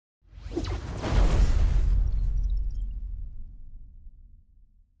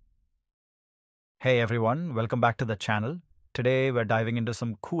Hey everyone, welcome back to the channel. Today we're diving into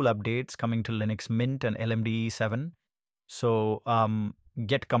some cool updates coming to Linux Mint and LMDE 7. So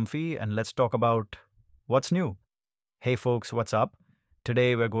get comfy and let's talk about what's new. Hey folks, what's up?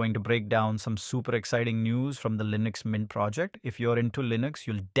 Today we're going to break down some super exciting news from the Linux Mint project. If you're into Linux,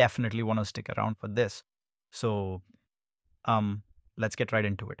 you'll definitely want to stick around for this. So let's get right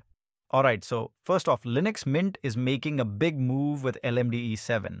into it. All right, so first off, Linux Mint is making a big move with LMDE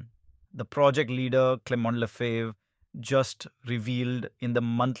 7. The project leader, Clement Lefebvre, just revealed in the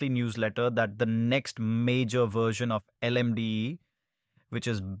monthly newsletter that the next major version of LMDE, which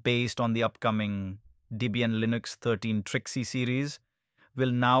is based on the upcoming Debian Linux 13 Trixie series,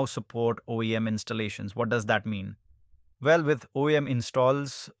 will now support OEM installations. What does that mean? Well, with OEM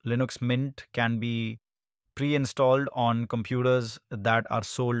installs, Linux Mint can be pre-installed on computers that are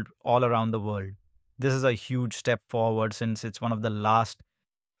sold all around the world. This is a huge step forward since it's one of the last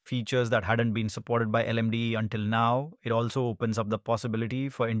features that hadn't been supported by LMDE until now. It also opens up the possibility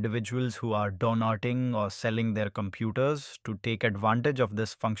for individuals who are donating or selling their computers to take advantage of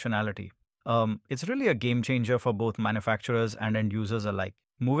this functionality. It's really a game changer for both manufacturers and end users alike.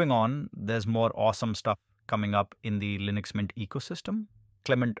 Moving on, there's more awesome stuff coming up in the Linux Mint ecosystem.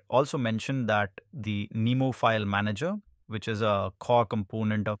 Clement also mentioned that the Nemo File Manager, which is a core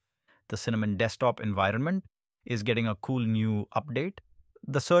component of the Cinnamon desktop environment, is getting a cool new update.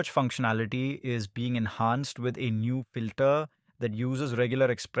 The search functionality is being enhanced with a new filter that uses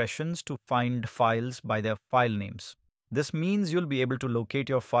regular expressions to find files by their file names. This means you'll be able to locate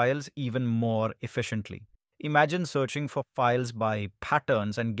your files even more efficiently. Imagine searching for files by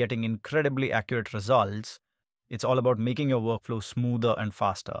patterns and getting incredibly accurate results. It's all about making your workflow smoother and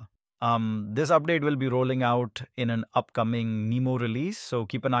faster. This update will be rolling out in an upcoming Nemo release, so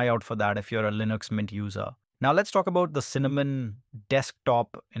keep an eye out for that if you're a Linux Mint user. Now let's talk about the Cinnamon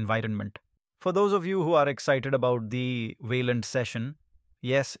desktop environment. For those of you who are excited about the Wayland session,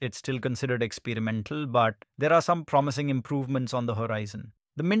 yes, it's still considered experimental, but there are some promising improvements on the horizon.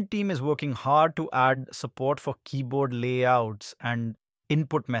 The Mint team is working hard to add support for keyboard layouts and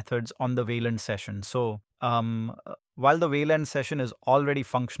input methods on the Wayland session. While the Wayland session is already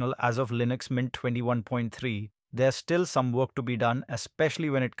functional as of Linux Mint 21.3, there's still some work to be done, especially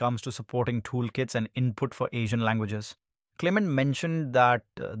when it comes to supporting toolkits and input for Asian languages. Clement mentioned that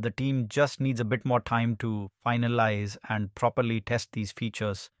the team just needs a bit more time to finalize and properly test these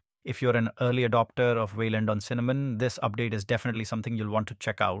features. If you're an early adopter of Wayland on Cinnamon, this update is definitely something you'll want to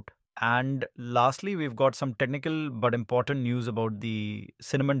check out. And lastly, we've got some technical but important news about the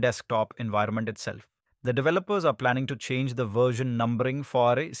Cinnamon desktop environment itself. The developers are planning to change the version numbering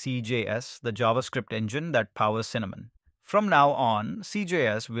for CJS, the JavaScript engine that powers Cinnamon. From now on,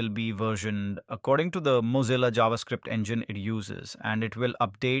 CJS will be versioned according to the Mozilla JavaScript engine it uses, and it will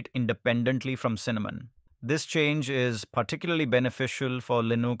update independently from Cinnamon. This change is particularly beneficial for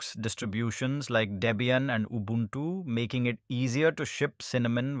Linux distributions like Debian and Ubuntu, making it easier to ship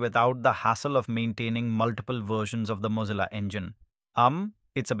Cinnamon without the hassle of maintaining multiple versions of the Mozilla engine.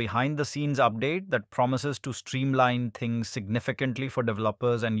 It's a behind-the-scenes update that promises to streamline things significantly for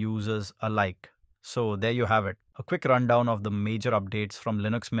developers and users alike. So there you have it, a quick rundown of the major updates from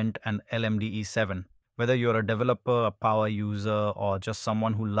Linux Mint and LMDE 7. Whether you're a developer, a power user, or just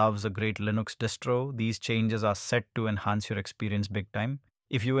someone who loves a great Linux distro, these changes are set to enhance your experience big time.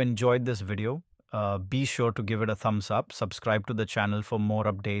 If you enjoyed this video, be sure to give it a thumbs up, subscribe to the channel for more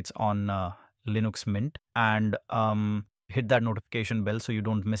updates on Linux Mint, and hit that notification bell so you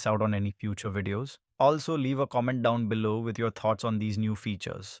don't miss out on any future videos. Also, leave a comment down below with your thoughts on these new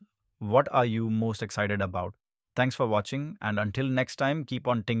features. What are you most excited about? Thanks for watching, and until next time, keep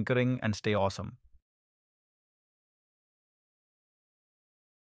on tinkering and stay awesome.